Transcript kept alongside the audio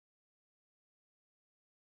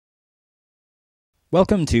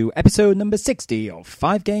Welcome to episode number 60 of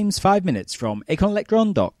 5 Games 5 Minutes from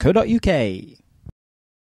acornelectron.co.uk.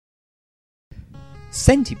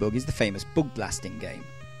 CENTIBUG is the famous bug blasting game.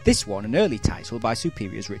 This one an early title by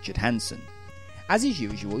Superior's Richard Hanson. As is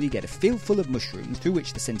usual, you get a field full of mushrooms through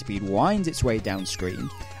which the centipede winds its way downstream,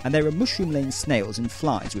 and there are mushroom-laying snails and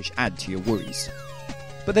flies which add to your worries.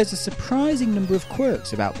 But there's a surprising number of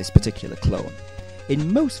quirks about this particular clone.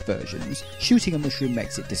 In most versions, shooting a mushroom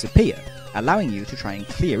makes it disappear, allowing you to try and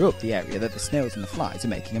clear up the area that the snails and the flies are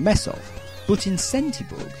making a mess of. But in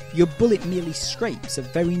CENTIBUG, your bullet merely scrapes a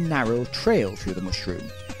very narrow trail through the mushroom,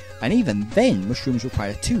 and even then mushrooms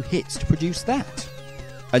require 2 hits to produce that.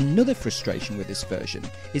 Another frustration with this version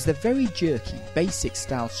is the very jerky, basic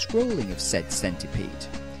style scrolling of said centipede.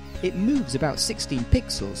 It moves about 16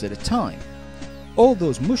 pixels at a time. All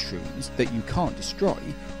those mushrooms that you can't destroy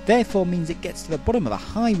therefore means it gets to the bottom of a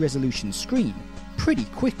high resolution screen pretty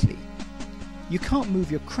quickly. You can't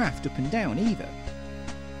move your craft up and down either.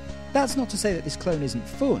 That's not to say that this clone isn't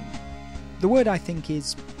fun. The word I think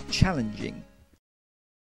is challenging.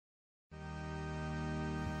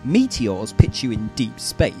 Meteors pitch you in deep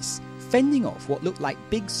space, fending off what look like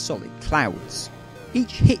big solid clouds.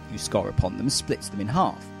 Each hit you score upon them splits them in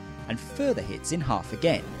half, and further hits in half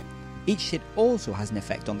again. Each hit also has an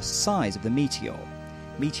effect on the size of the meteor.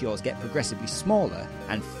 Meteors get progressively smaller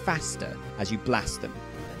and faster as you blast them.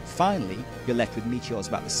 Finally, you're left with meteors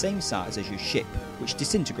about the same size as your ship, which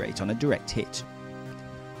disintegrate on a direct hit.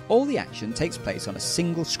 All the action takes place on a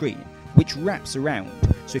single screen, which wraps around,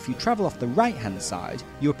 so if you travel off the right hand side,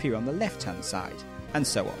 you appear on the left hand side, and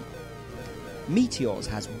so on. Meteors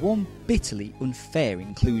has one bitterly unfair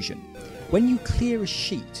inclusion. When you clear a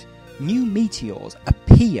sheet, new meteors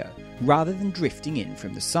appear rather than drifting in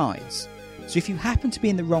from the sides. So if you happen to be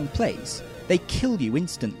in the wrong place, they kill you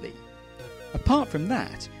instantly. Apart from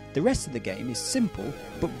that, the rest of the game is simple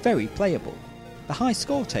but very playable. The high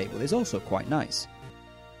score table is also quite nice.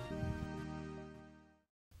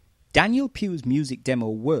 Daniel Pugh's music demo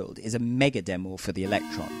world is a mega demo for the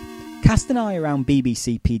Electron. Cast an eye around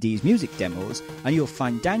BBC PD's music demos and you'll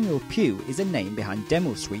find Daniel Pugh is a name behind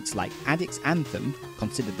demo suites like Addict's Anthem,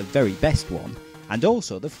 considered the very best one, and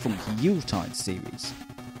also the Funky Yuletide series.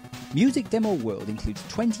 Music Demo World includes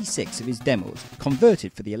 26 of his demos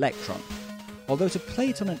converted for the Electron, although to play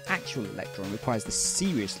it on an actual Electron requires the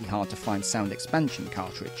seriously hard to find sound expansion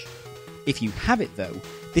cartridge. If you have it though,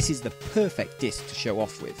 this is the perfect disc to show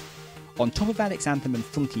off with. On top of Addict's Anthem and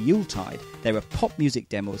Funky Yuletide, there are pop music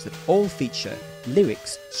demos that all feature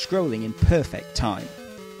lyrics scrolling in perfect time.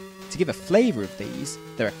 To give a flavour of these,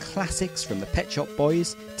 there are classics from the Pet Shop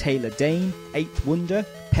Boys, Taylor Dane, Eighth Wonder,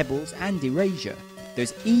 Pebbles and Erasure.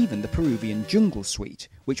 There's even the Peruvian Jungle Suite,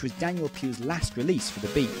 which was Daniel Pugh's last release for the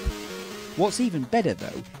Beep. What's even better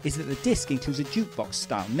though, is that the disc includes a jukebox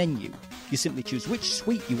style menu. You simply choose which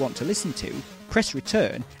suite you want to listen to, press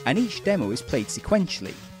return, and each demo is played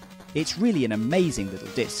sequentially. It's really an amazing little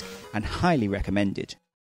disc, and highly recommended.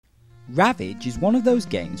 RAVAGE is one of those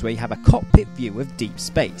games where you have a cockpit view of deep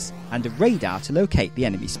space, and a radar to locate the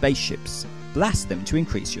enemy spaceships. Blast them to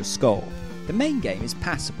increase your score. The main game is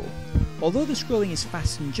passable. Although the scrolling is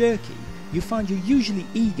fast and jerky, you find you're usually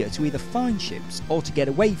eager to either find ships or to get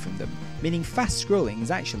away from them, meaning fast scrolling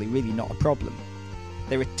is actually really not a problem.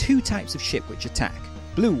 There are 2 types of ship which attack,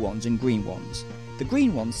 blue ones and green ones. The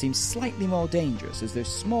green ones seem slightly more dangerous as they're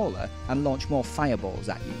smaller and launch more fireballs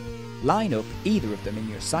at you. Line up either of them in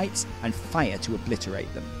your sights and fire to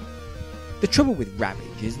obliterate them. The trouble with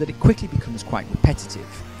RAVAGE is that it quickly becomes quite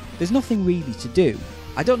repetitive. There's nothing really to do.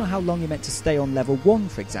 I don't know how long you're meant to stay on level 1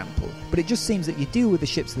 for example, but it just seems that you deal with the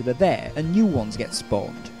ships that are there and new ones get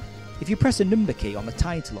spawned. If you press a number key on the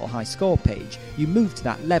title or high score page, you move to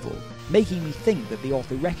that level, making me think that the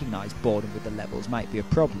author recognised boredom with the levels might be a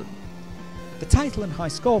problem. The title and high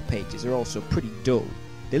score pages are also pretty dull.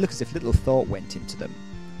 They look as if little thought went into them.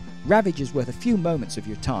 RAVAGE is worth a few moments of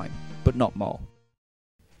your time, but not more.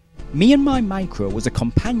 Me and My Micro was a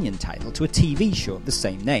companion title to a TV show of the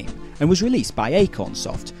same name, and was released by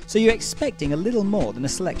Acornsoft, so you're expecting a little more than a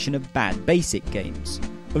selection of bad basic games.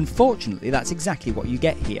 Unfortunately, that's exactly what you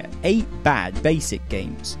get here, 8 bad basic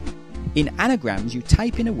games. In anagrams you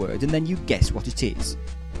type in a word and then you guess what it is.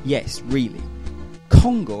 Yes, really.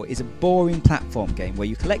 Congo is a boring platform game where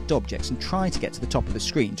you collect objects and try to get to the top of the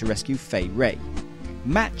screen to rescue Fay Ray.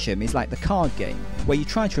 Match'em is like the card game, where you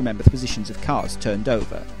try to remember the positions of cards turned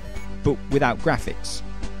over, but without graphics.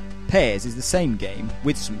 Pairs is the same game,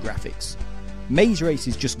 with some graphics. Maze Race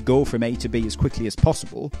is just go from A to B as quickly as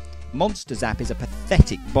possible. Monster Zap is a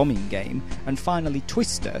pathetic bombing game, and finally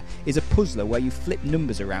Twister is a puzzler where you flip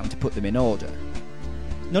numbers around to put them in order.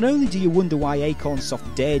 Not only do you wonder why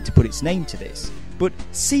Acornsoft dared to put its name to this, but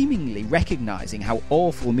seemingly recognising how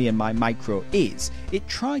awful me and my micro is, it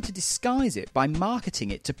tried to disguise it by marketing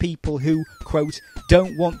it to people who, quote,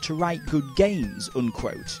 don't want to write good games,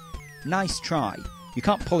 unquote. Nice try. You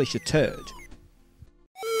can't polish a turd.